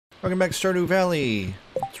Welcome back to Stardew Valley.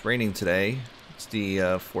 It's raining today. It's the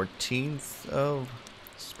 14th of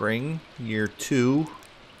spring, year 2.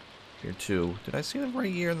 Year 2. Did I say the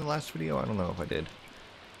right year in the last video? I don't know if I did.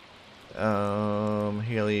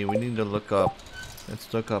 Haley, we need to look up.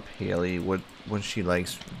 Let's look up Haley. What she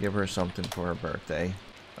likes. Give her something for her birthday.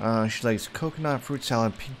 She likes coconut, fruit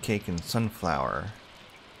salad, pink cake, and sunflower.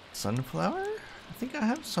 Sunflower? I think I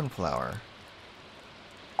have sunflower.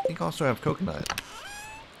 I think I also have coconut.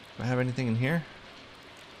 Do I have anything in here?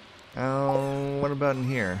 Oh, what about in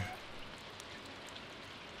here?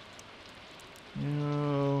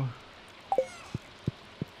 No.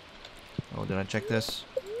 Oh, did I check this?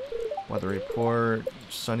 Weather report.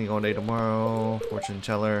 Sunny all day tomorrow. Fortune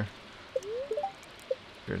teller.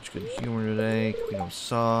 Spirit's good humor today. Clean up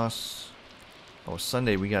sauce. Oh,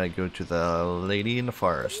 Sunday we gotta go to the lady in the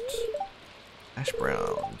forest. Hash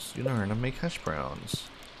browns. You learn to make hash browns.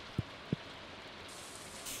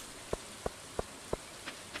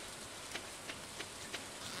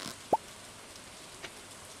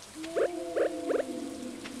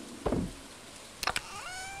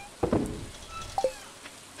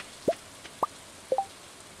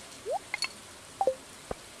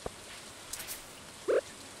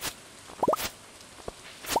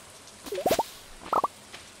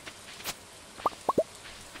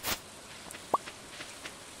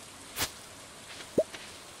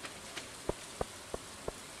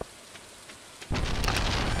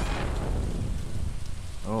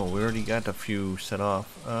 Oh, we already got a few set off.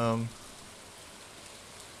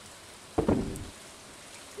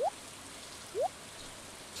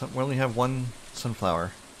 We only have one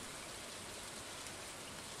sunflower.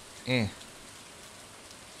 I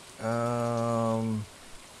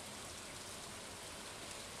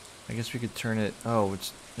guess we could turn it. Oh,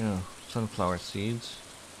 it's sunflower seeds.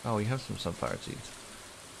 Oh, we have some sunflower seeds.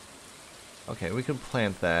 Okay, we can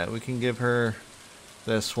plant that. We can give her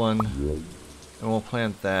this one, and we'll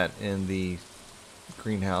plant that in the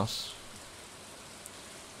greenhouse.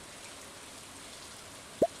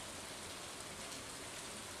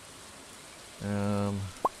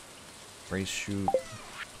 Rice shoot.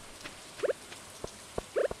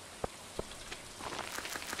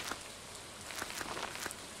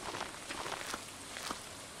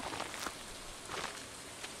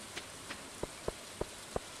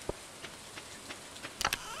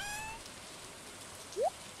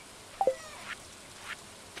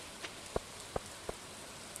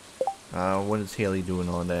 What is Haley doing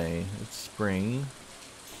all day? It's spring.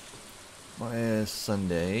 It's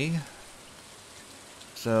Sunday.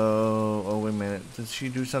 So, oh wait a minute. Did she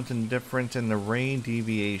do something different in the rain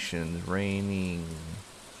deviations? Raining.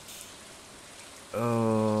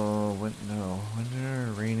 Oh, what? No.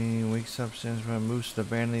 Winter, raining, wakes up, stands by, moves to the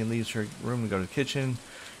vanity, leaves her room to go to the kitchen,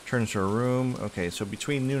 turns to her room. Okay, so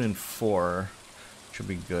between noon and 4 should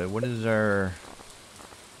be good. What is our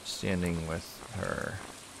standing with her?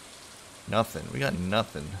 Nothing. We got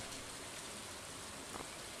nothing.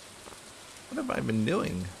 What have I been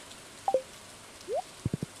doing?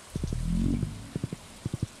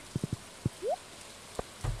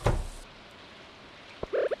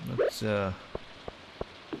 Let's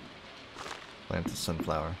plant the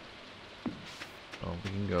sunflower. Oh, we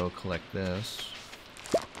can go collect this.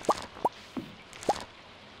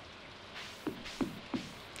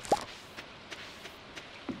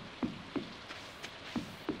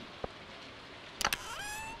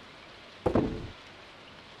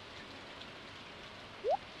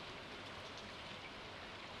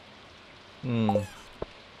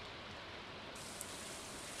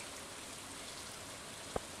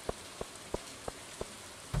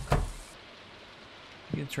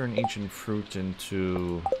 You can turn ancient fruit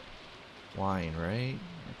into wine, right?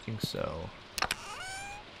 I think so.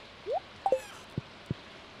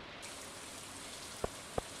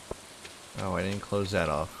 Oh, I didn't close that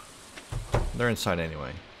off. They're inside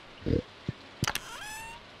anyway.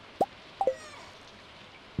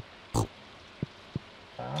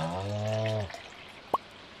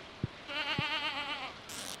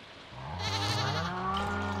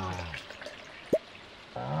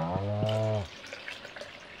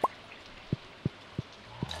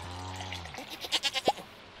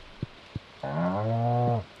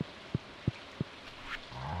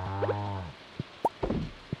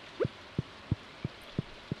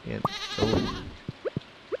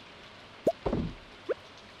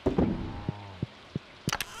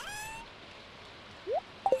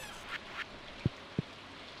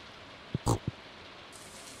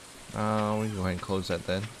 We can go ahead and close that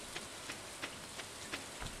then.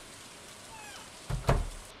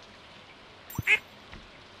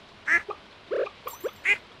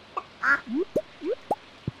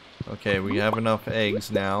 Okay, we have enough eggs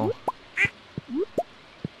now.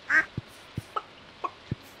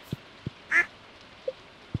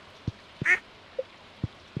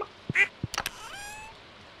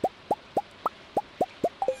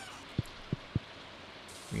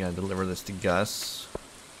 We gotta deliver this to Gus.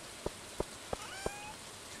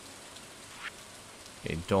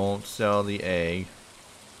 Okay, don't sell the egg.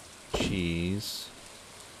 Cheese.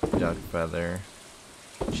 Duck feather.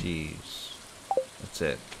 Cheese. That's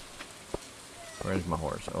it. Where's my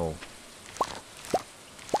horse? Oh.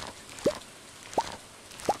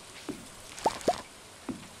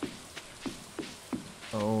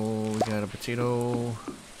 Oh, we got a potato.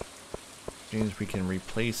 Means we can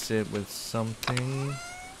replace it with something.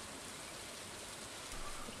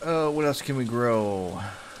 What else can we grow?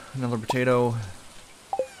 Another potato?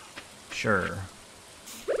 Sure.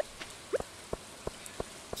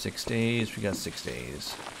 6 days, we got 6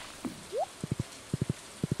 days.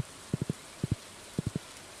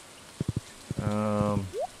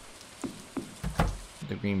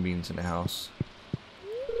 The green beans in the house.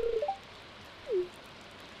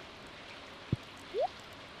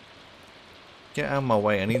 Get out of my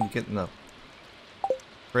way, I need to get in the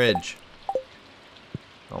fridge.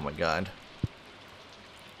 Oh my god.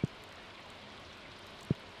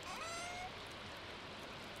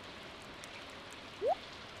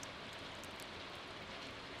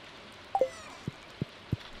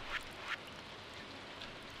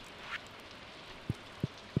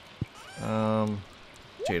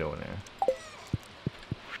 Potato in there.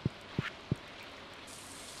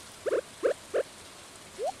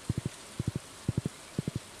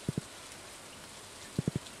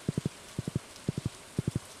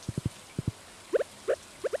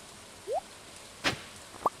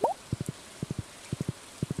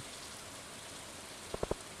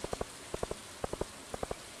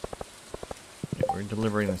 We're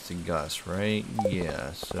delivering this to Gus, right?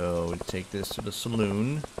 Yeah, so we take this to the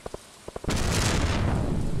saloon.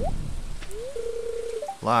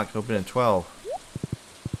 Locked, open at 12.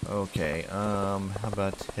 Okay, how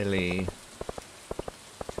about Hilly?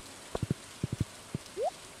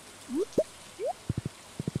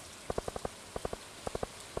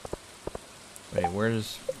 Wait,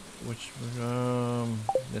 where's, which,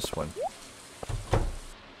 this one.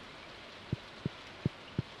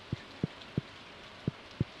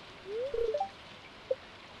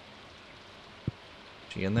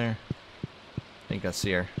 She in there? I think I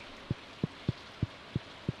see her.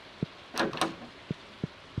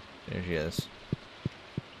 There she is.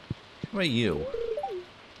 What about you?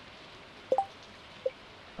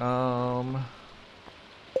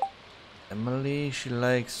 Emily, she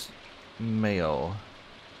likes mayo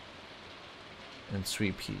and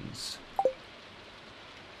sweet peas.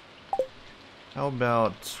 How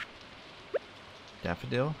about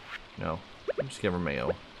daffodil? No, just give her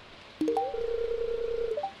mayo.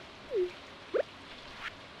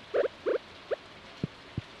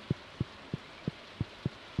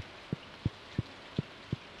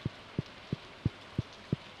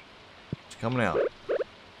 It's coming out.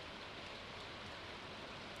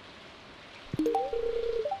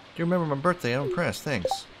 Do you remember my birthday? I'm impressed,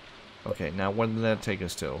 thanks. Okay, now what did that take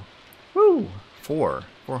us to? Woo! 4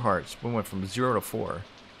 hearts. We went from 0 to 4.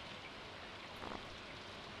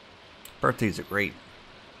 Birthdays are great.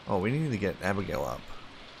 Oh, we need to get Abigail up.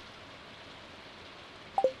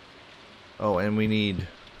 Oh, and we need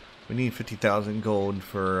 50,000 gold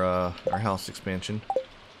for our house expansion.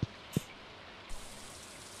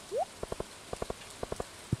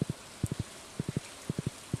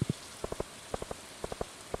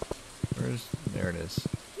 There it is.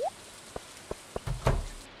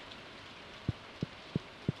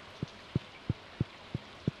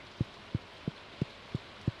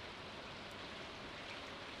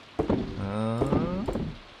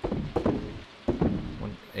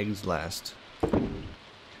 One eggs last.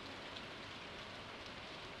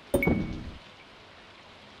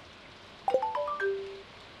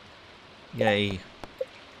 Yay.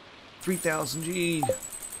 3,000 G.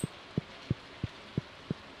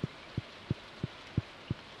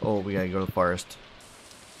 Oh, we gotta go to the forest.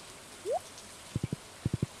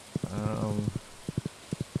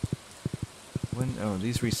 When? Oh,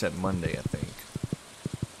 these reset Monday, I think.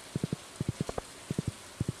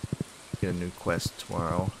 Get a new quest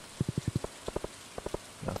tomorrow.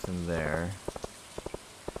 Nothing there.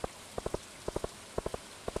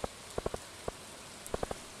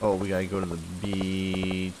 Oh, we gotta go to the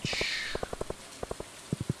beach.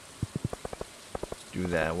 Let's do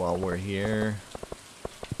that while we're here.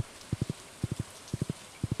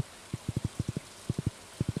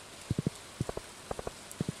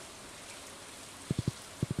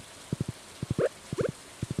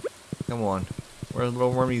 Come on. Where are the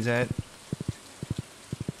little wormies at?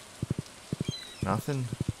 Nothing?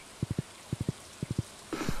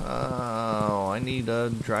 Oh, I need a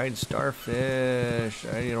dried starfish.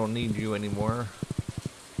 I don't need you anymore.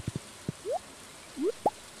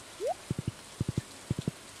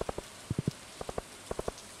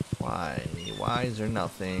 Why? Why is there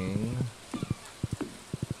nothing?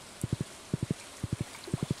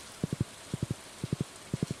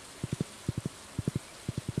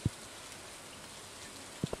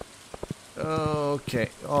 Okay,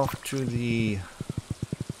 off to the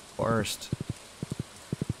forest.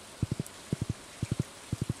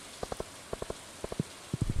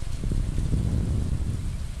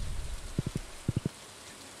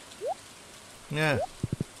 Yeah.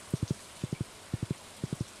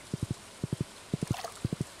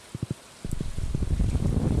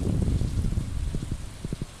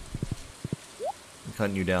 I'm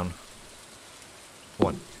cutting you down.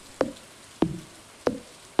 One.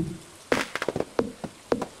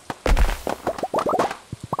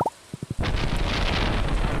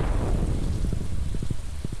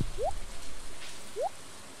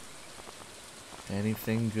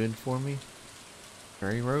 Anything good for me?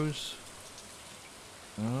 Berry rose?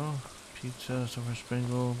 Oh, pizza, silver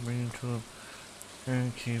spangle, green tulip,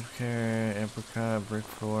 cave carrot, apricot, brick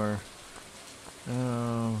floor.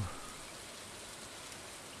 Oh,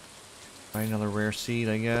 buy another rare seed,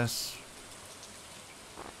 I guess.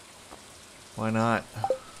 Why not?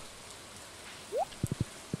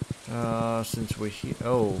 Since we're here.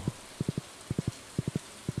 Oh,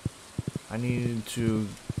 I need to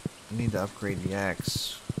upgrade the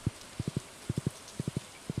axe.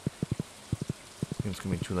 It's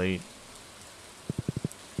gonna be too late.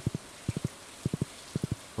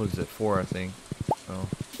 What is it for? I think. Oh.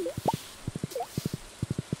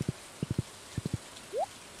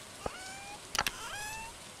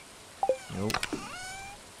 Nope.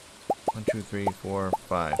 1, 2, 3, 4,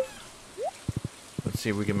 5. Let's see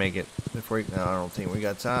if we can make it before we. No, I don't think we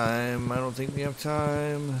got time. I don't think we have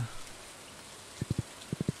time.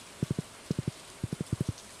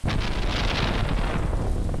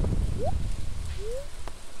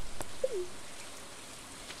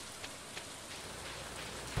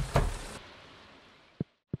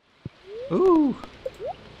 Ooh!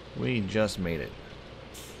 We just made it.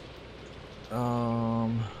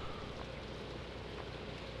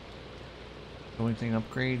 Only thing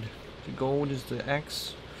upgrade to gold is the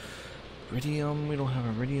X. Iridium, we don't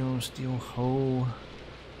have iridium. Steel hoe.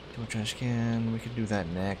 Steel trash can. We could do that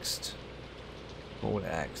next. Gold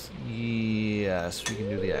axe. Yes, we can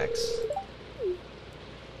do the axe.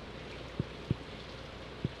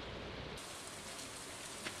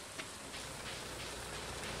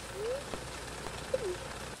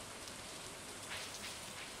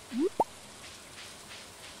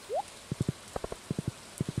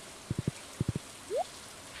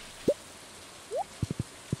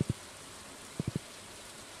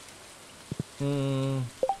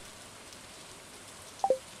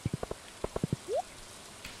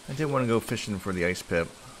 I did want to go fishing for the ice pip.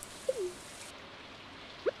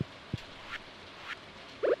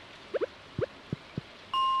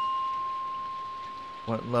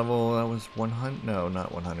 What level? That was 100? No,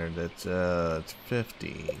 not 100. It's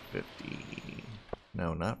 50. 50.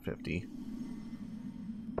 No, not 50.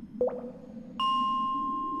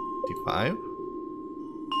 55?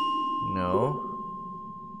 No.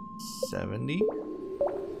 70?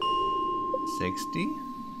 60?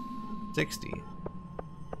 60.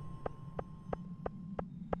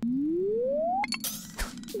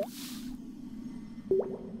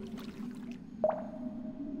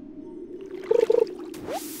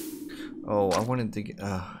 Oh, I wanted to get,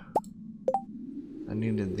 I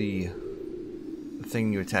needed the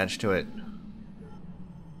thing you attach to it.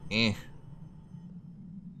 It's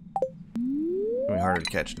gonna be harder to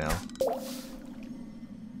catch now.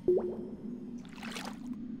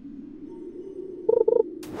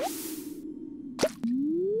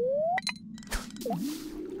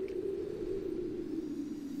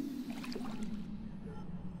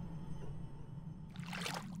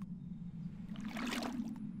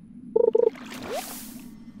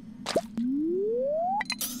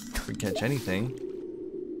 If we catch anything.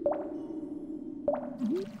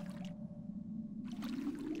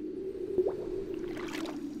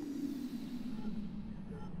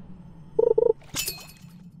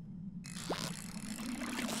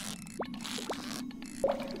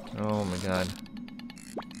 Oh my god.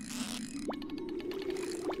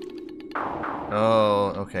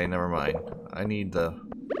 Oh, okay, never mind. I need the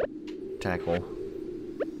tackle.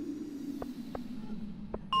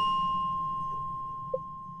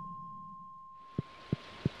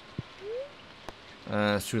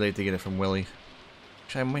 It's too late to get it from Willie.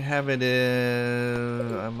 Actually, I might have it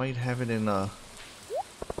in... I might have it in the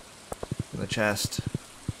chest.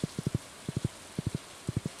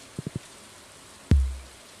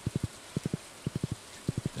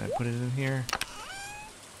 Did I put it in here?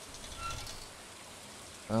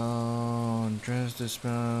 Oh, dress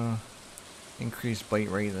dispel. Increased bite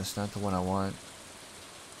rate. That's not the one I want.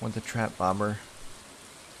 I want the trap bobber.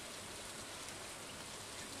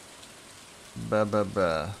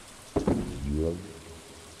 Ba.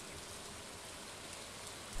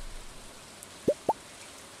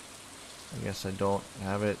 I guess I don't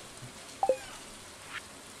have it.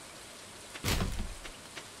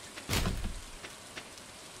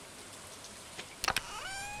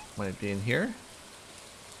 Might it be in here?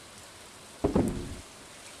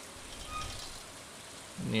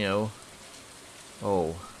 No.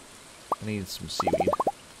 Oh, I need some seaweed.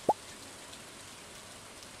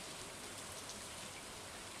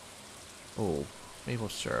 Oh, maple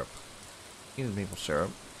syrup. Need maple syrup.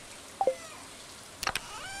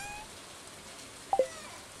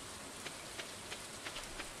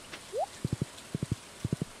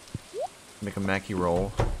 Make a Mackie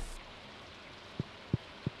roll.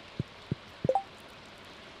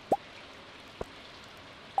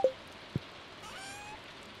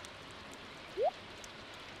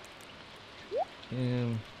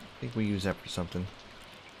 And I think we use that for something.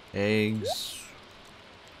 Eggs.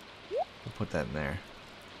 We'll put that in there.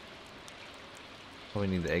 Probably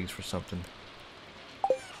need the eggs for something.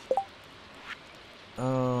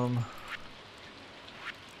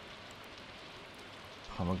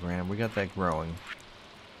 Pomegranate. We got that growing.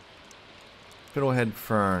 Fiddlehead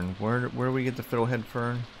fern. Where do we get the fiddlehead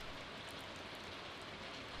fern?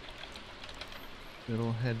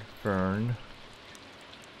 Fiddlehead fern.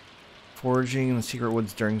 Foraging in the secret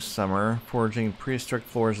woods during summer. Foraging prehistoric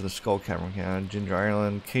floors of the Skull Cavern, Ginger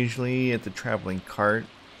Island. Occasionally at the traveling cart.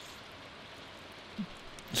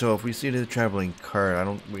 So if we see it at the traveling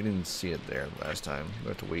cart, we didn't see it there last time. We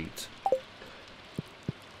have to wait.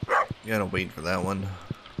 You gotta wait for that one.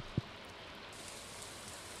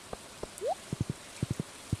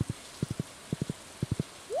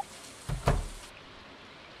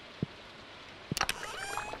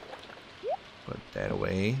 Put that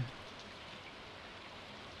away.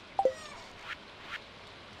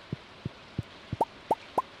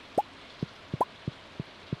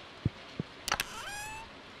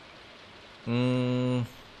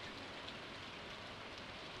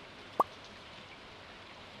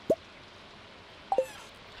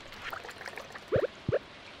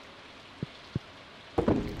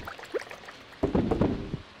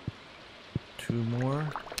 Two more.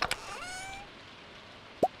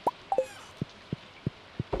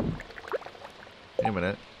 Wait a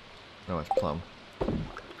minute. No, it's plum.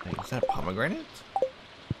 Hey, is that pomegranate?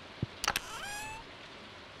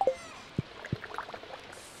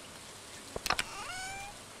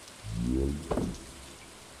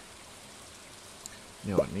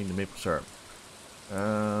 No, I need the maple syrup.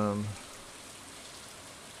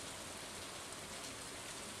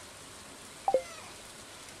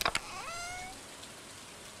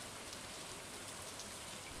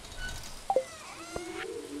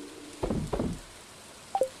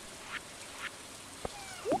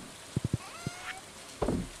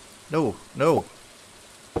 No, no.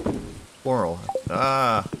 Coral.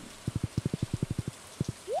 Ah.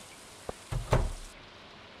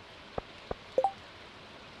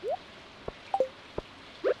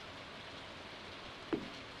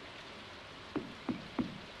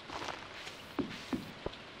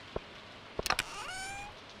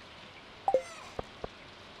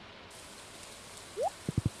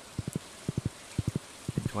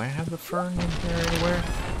 Do I have the fern in here anywhere?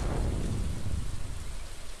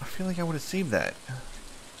 I feel like I would have saved that.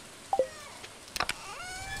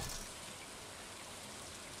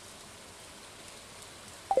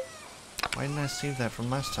 Why didn't I save that from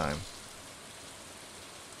last time?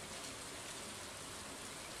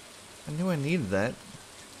 I knew I needed that.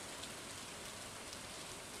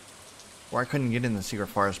 Or I couldn't get in the secret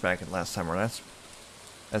forest back at last time, or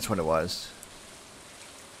that's what it was.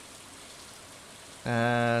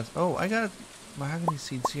 Oh, I got mahogany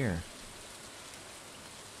seeds here.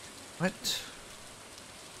 What?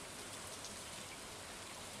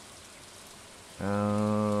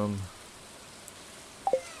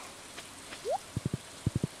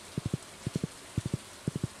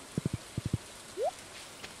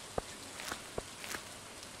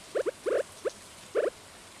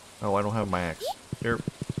 Oh, I don't have my axe. Here.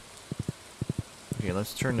 Okay,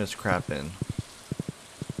 let's turn this crap in.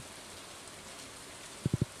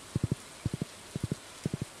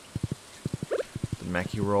 The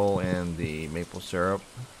Mackie roll and the maple syrup.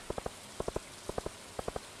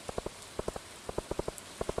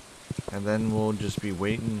 And then we'll just be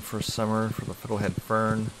waiting for summer for the fiddlehead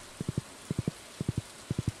fern.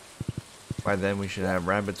 By then we should have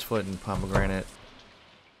rabbit's foot and pomegranate.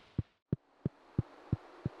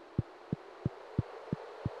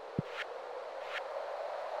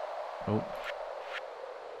 Oh.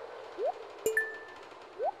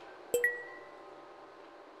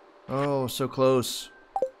 Oh, so close.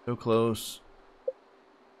 So close.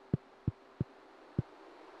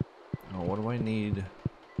 Oh, what do I need?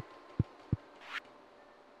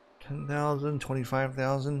 10,000,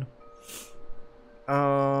 25,000.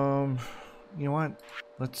 You know what?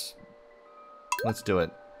 Let's do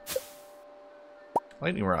it.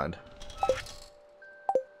 Lightning rod.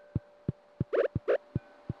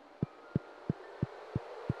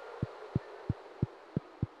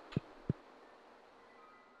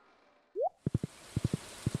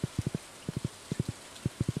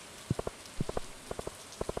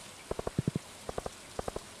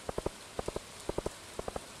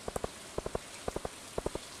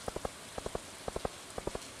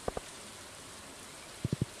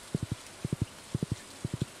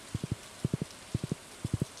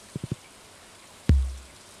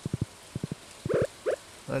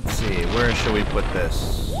 Let's see, where should we put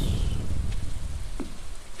this?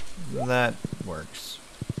 That works.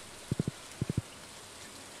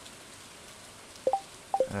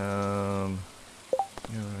 No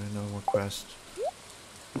more quest.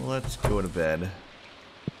 Let's go to bed.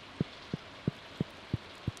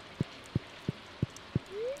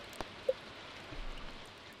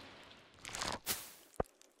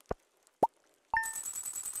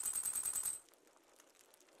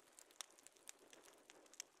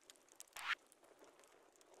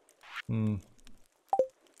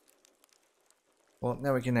 Well,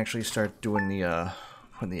 now we can actually start doing the,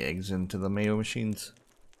 putting the eggs into the mayo machines.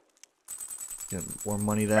 Get more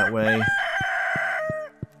money that way.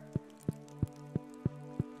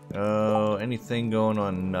 Oh, anything going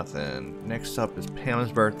on? Nothing. Next up is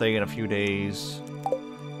Pam's birthday in a few days.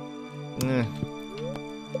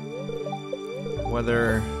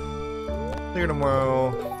 Weather clear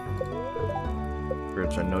tomorrow.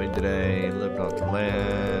 Birds are annoyed today. Lived off the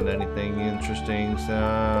land. Anything interesting?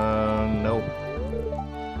 Nope.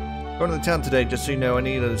 Going to the town today, just so you know, I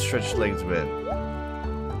need to stretch legs a bit.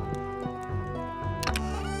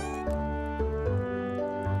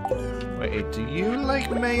 Wait, do you like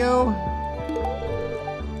mayo?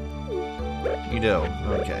 You do,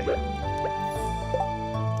 okay.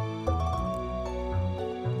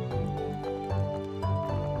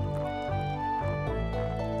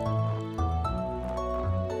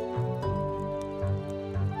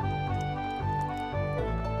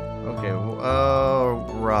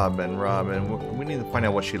 Robin. We need to find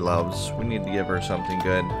out what she loves. We need to give her something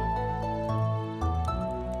good.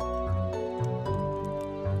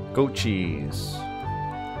 Goat cheese.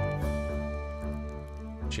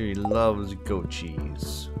 She loves goat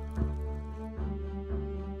cheese.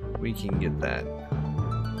 We can get that.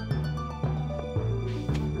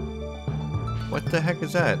 What the heck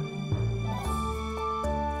is that?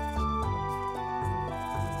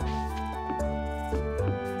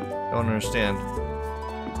 Don't understand.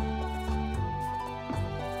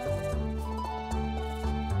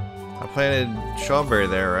 I planted strawberry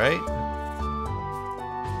there, right?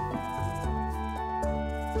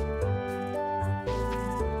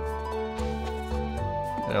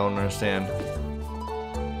 I don't understand.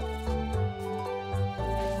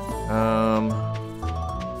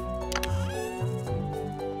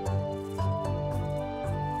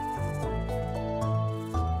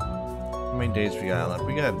 How many days we got left?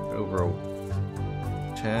 We got over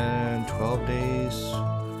 10, 12 days.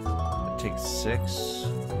 It takes 6.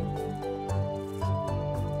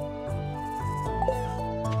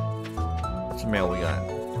 What's the mail we got?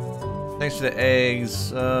 Thanks to the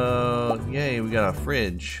eggs, yay, we got a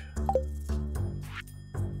fridge.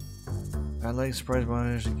 I'd like surprise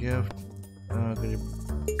monitor as a gift. Good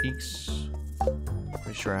peeks.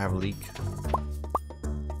 Pretty sure I have a leak.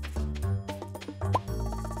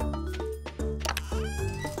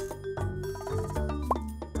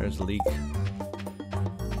 There's a leak.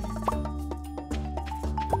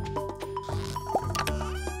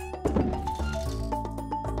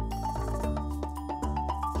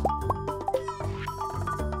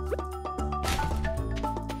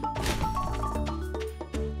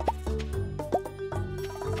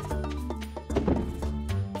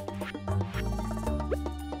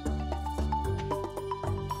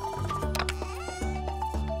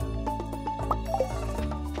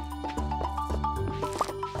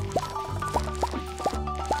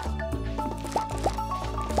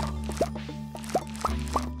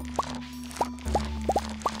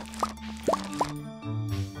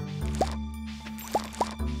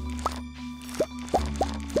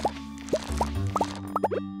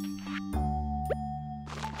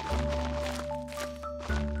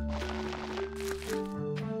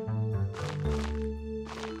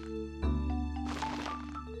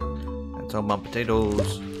 sell my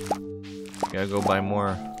potatoes. Gotta go buy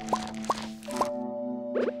more.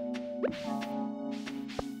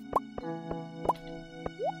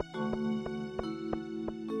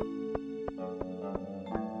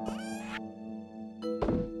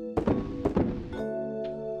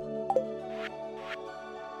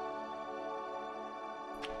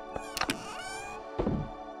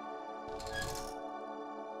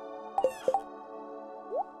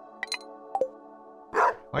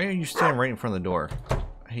 Why are you standing right in front of the door?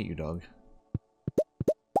 I hate you, dog.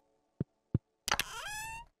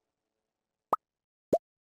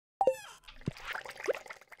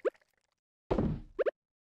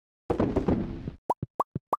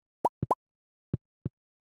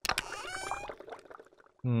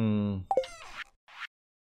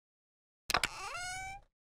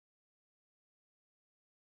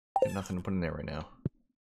 Got nothing to put in there right now.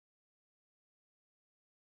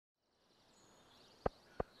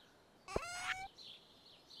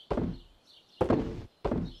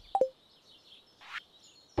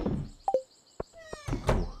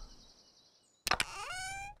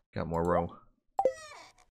 Got more row.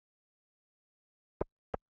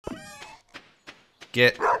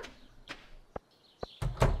 Get.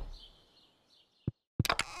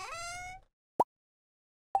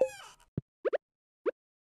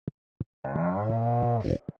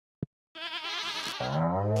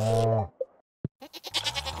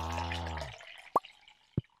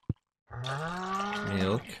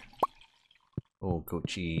 Milk. Oh, goat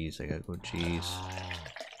cheese. I got goat cheese.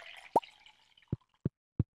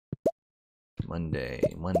 Monday.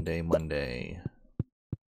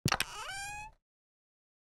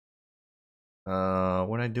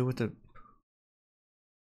 What'd I do with the...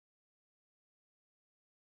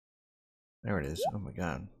 There it is. Oh my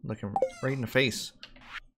god. Looking right in the face.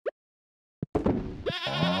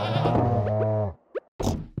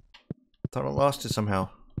 Thought I lost it somehow.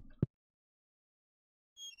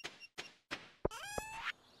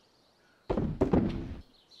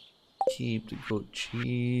 Keep the goat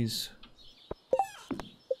cheese.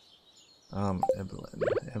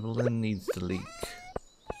 Evelyn needs to leak.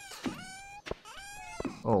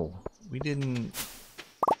 Oh, we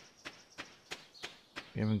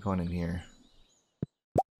haven't gone in here.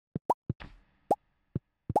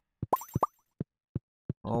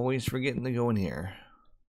 Always forgetting to go in here.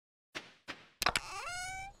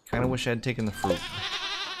 Kinda wish I had taken the fruit.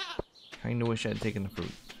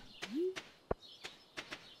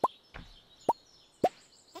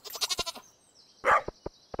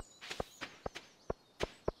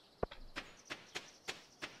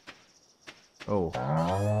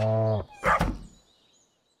 Oh.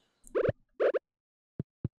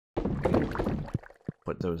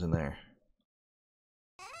 Put those in there.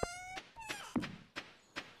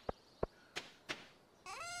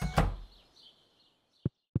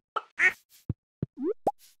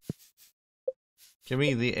 Give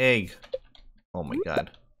me the egg. Oh my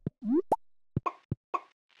god.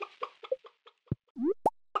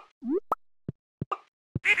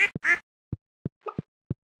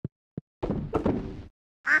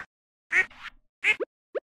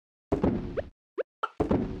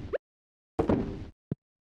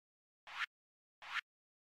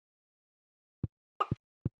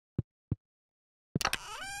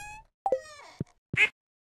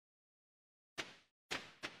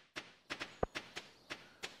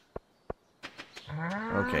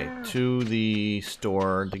 Okay, to the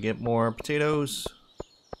store to get more potatoes.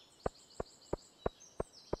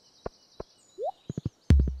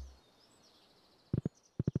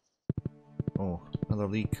 Oh, another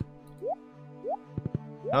leak.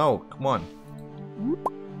 Oh, come on.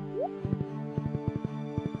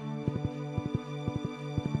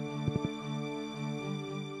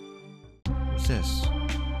 What's this?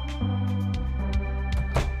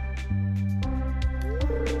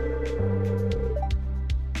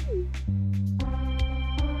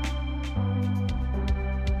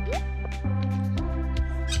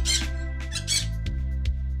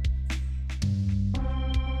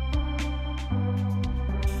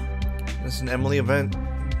 This is an Emily event.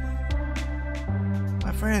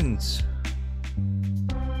 My friends.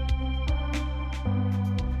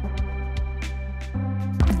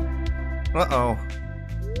 Uh-oh.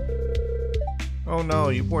 Oh no,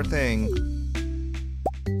 you poor thing.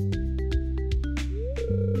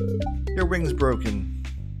 Your ring's broken.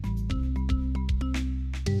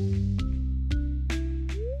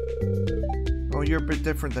 Oh, you're a bit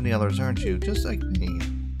different than the others, aren't you? Just like me.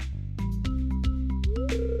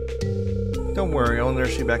 Don't worry, I'll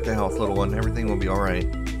nurse you back to health, little one. Everything will be alright.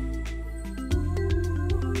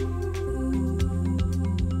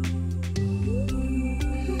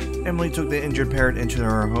 Emily took the injured parrot into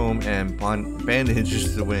her home and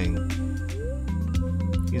bandaged the wing.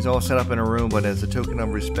 He's all set up in a room, but as a token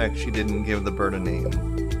of respect, she didn't give the bird a name.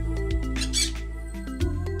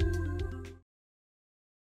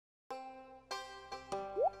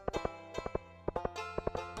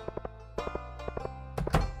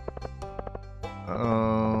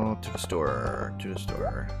 Oh, to the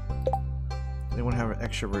store. Anyone have an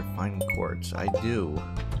extra refined quartz? I do.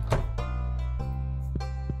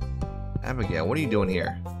 Abigail, what are you doing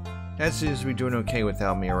here? Dad seems to be doing okay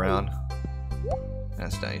without me around.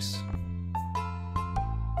 That's nice.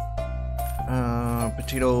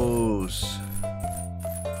 Potatoes.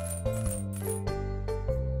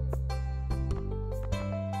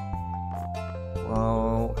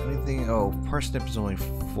 Well, anything... Oh, parsnip is only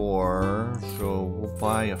 4, so we'll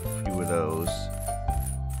buy a few of those.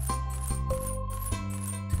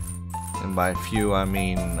 And by a few, I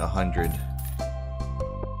mean 100.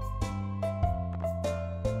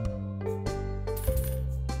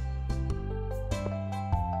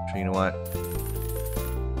 So you know what?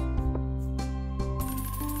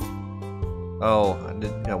 Oh, I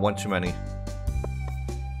did got one too many.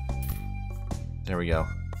 There we go.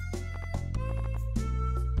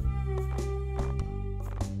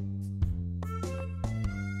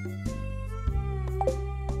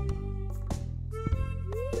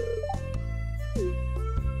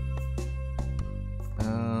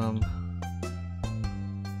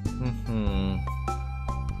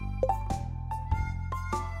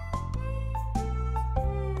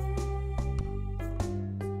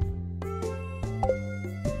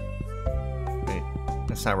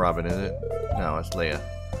 It's not Robin, is it? No, it's Leia.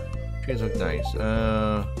 Trees look nice.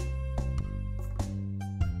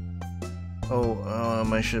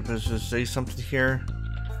 My ship is to say something here.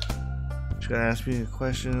 She's gonna ask me a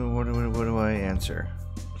question. What do I answer?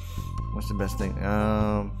 What's the best thing?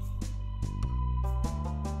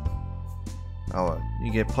 Oh,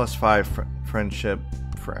 you get +5 friendship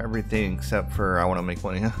for everything except for I want to make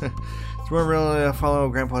money. So we're really follow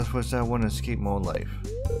Grandpa's footsteps. I want to escape my own life.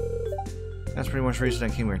 That's pretty much the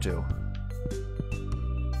reason I came here too.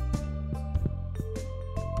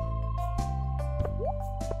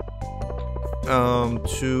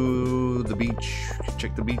 To the beach.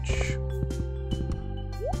 Check the beach.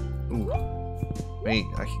 Ooh. Wait,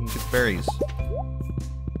 I can get berries.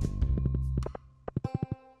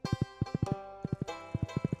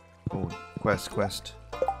 Oh, quest.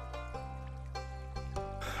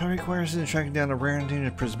 It requires you tracking down a rare and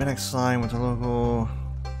dangerous prismatic slime with a local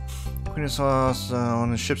Queen sauce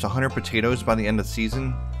on the ship's 100 potatoes by the end of the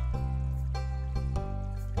season.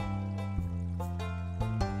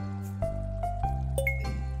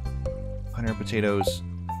 Potatoes.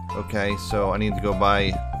 Okay, so I need to go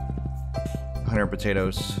buy 100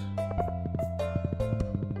 potatoes.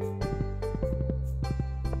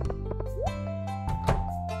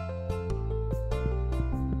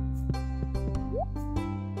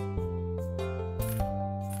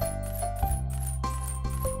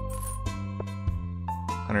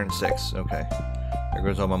 $106. Okay, there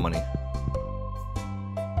goes all my money.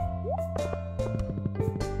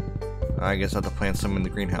 I guess I have to plant some in the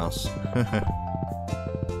greenhouse.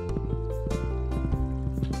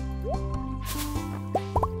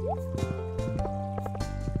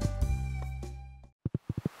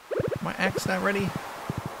 My axe not ready?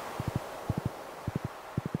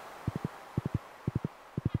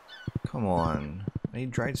 Come on. I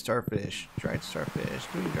need dried starfish. Dried starfish.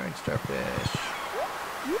 Give me dried starfish.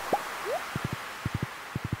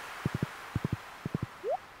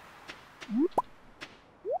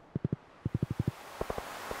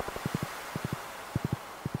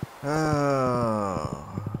 Oh.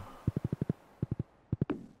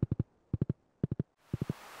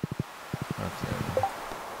 Okay.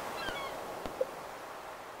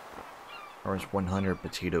 Or it's 100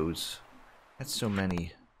 potatoes. That's so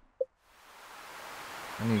many.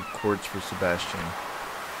 I need quartz for Sebastian.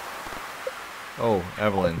 Oh,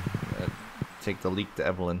 Evelyn. Take the leek to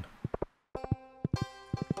Evelyn.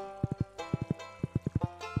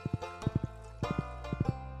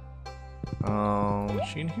 Is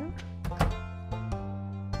she in here?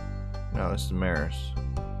 No, this is Maris.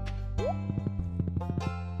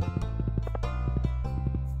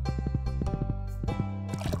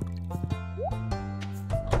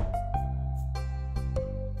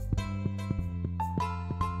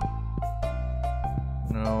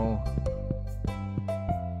 No.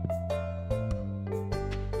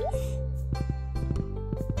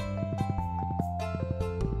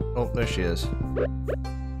 Oh, there she is.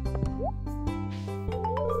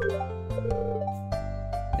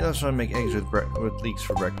 Yeah, that's why I make eggs with leeks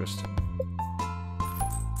for breakfast.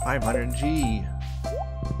 500G.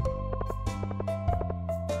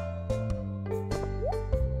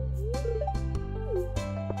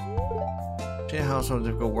 Shit, how so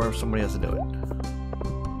difficult work if somebody has to do it.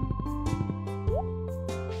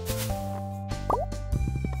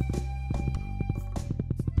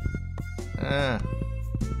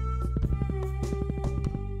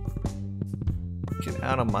 Get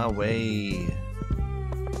out of my way.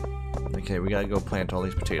 Okay, we gotta go plant all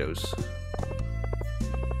these potatoes.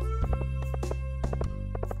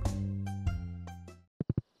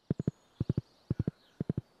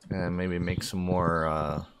 And maybe make some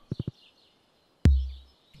more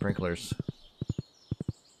sprinklers.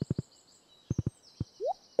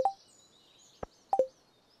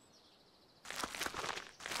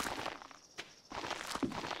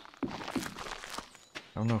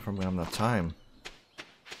 I don't know if I'm gonna have enough time.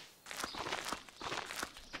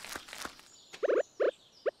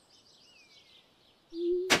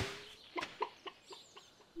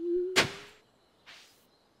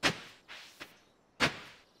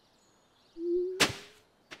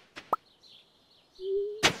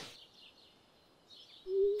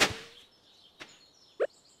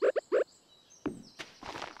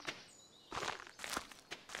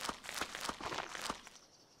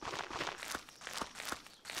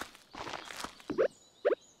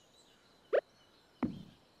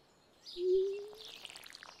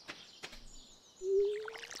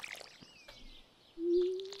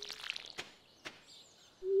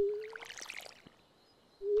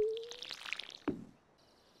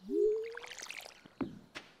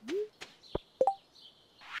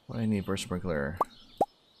 What do I need for a sprinkler?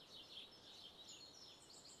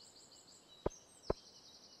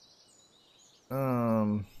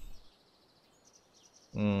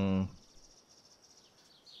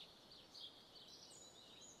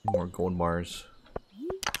 More gold bars.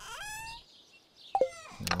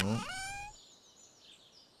 No.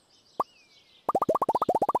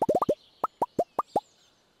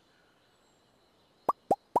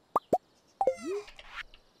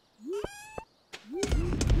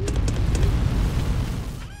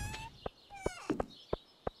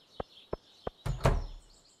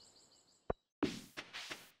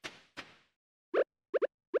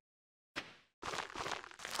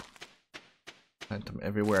 Plant them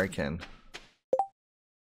everywhere I can.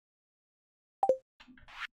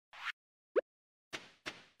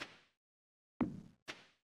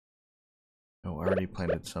 Oh, I already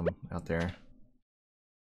planted some out there.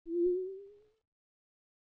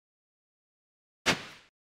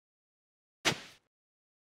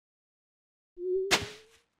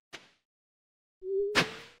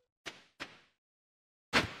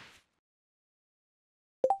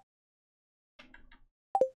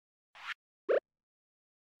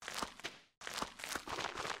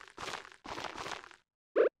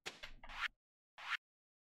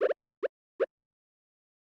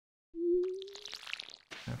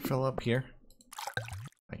 Can I fill up here?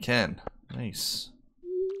 I can. Nice.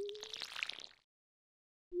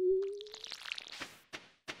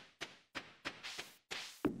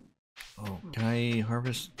 Oh, can I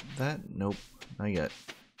harvest that? Nope, not yet.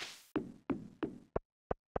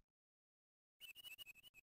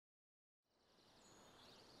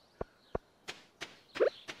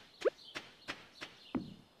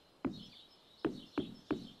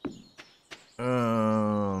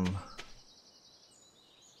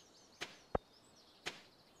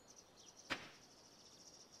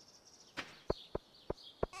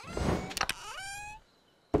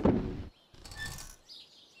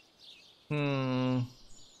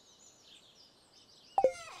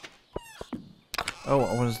 Oh,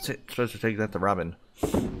 I was supposed to take that to Robin.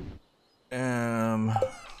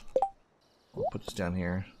 We'll put this down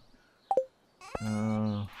here.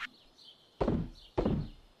 I'll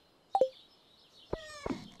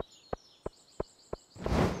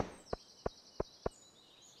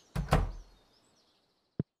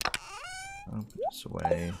put this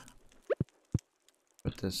away.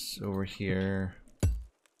 Put this over here.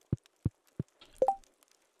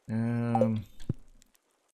 Let's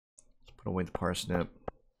put away the parsnip.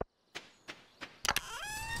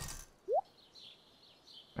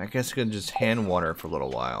 I guess I could just hand water for a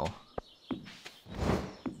little while.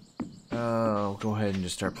 I'll go ahead and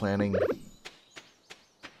just start planting.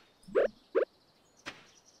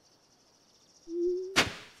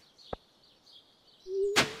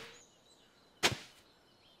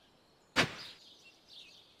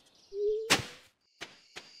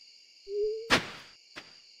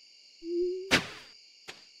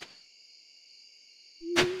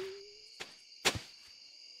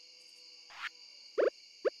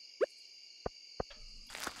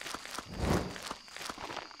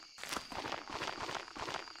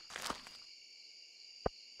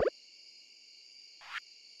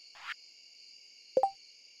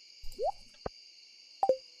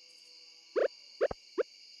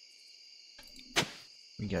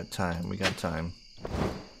 got time. We got time.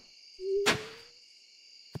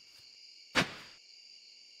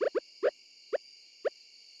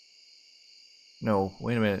 No,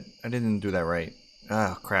 wait a minute. I didn't do that right.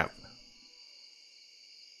 Ah, crap.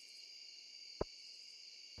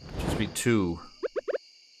 Just be 2.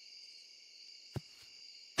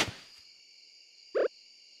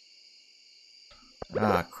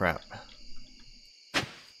 Ah, crap.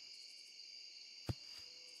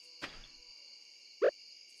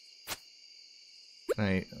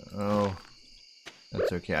 Oh,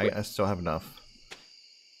 that's okay. I still have enough.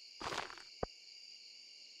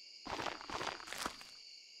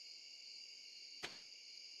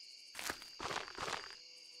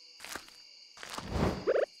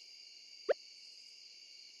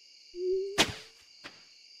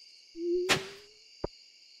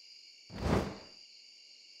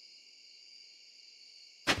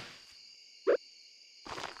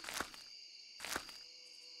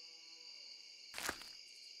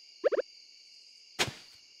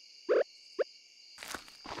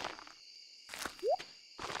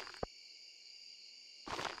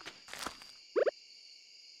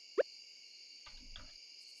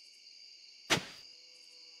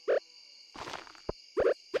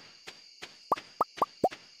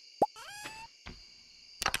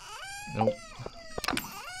 Nope.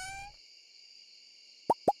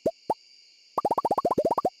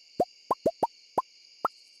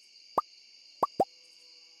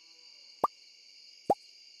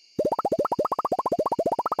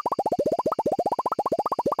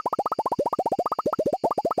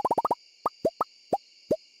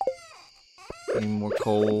 Need more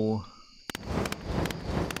coal.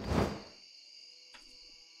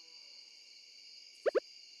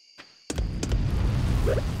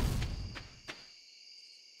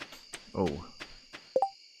 Oh.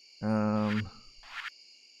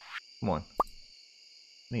 Come on.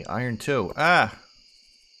 I need iron too. Ah!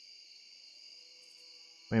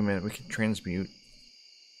 Wait a minute, we can transmute.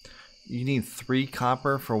 You need 3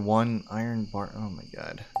 copper for 1 iron bar. Oh my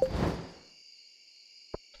god.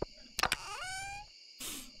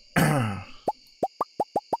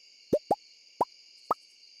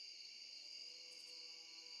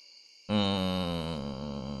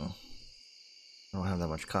 I don't have that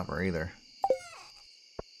much copper either.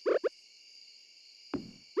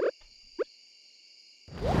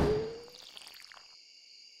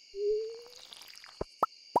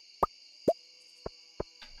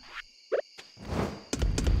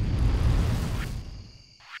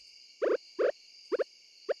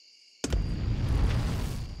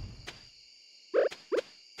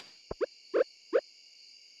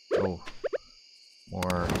 Oh,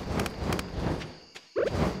 more.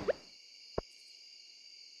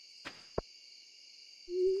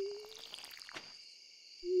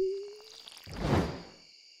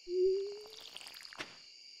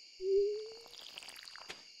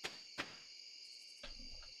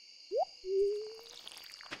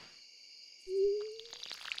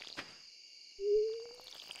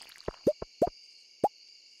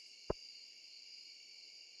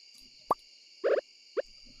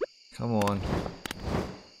 Come on.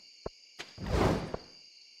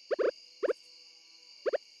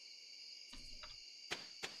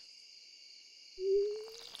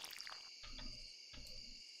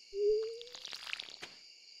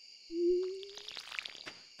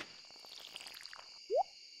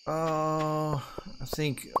 I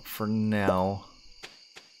think for now.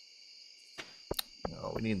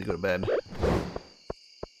 Oh, we need to go to bed.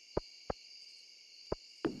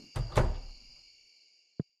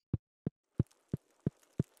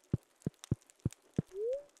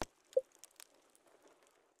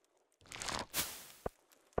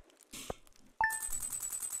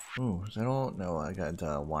 Ooh, is that all? No, I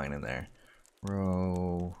got wine in there.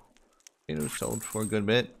 Bro, it was sold for a good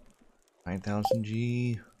bit. 9,000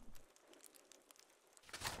 G.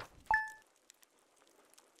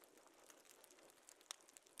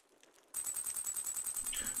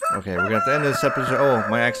 Okay, we're gonna have to end this episode. Oh,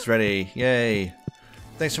 my axe is ready. Yay.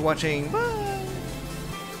 Thanks for watching. Bye.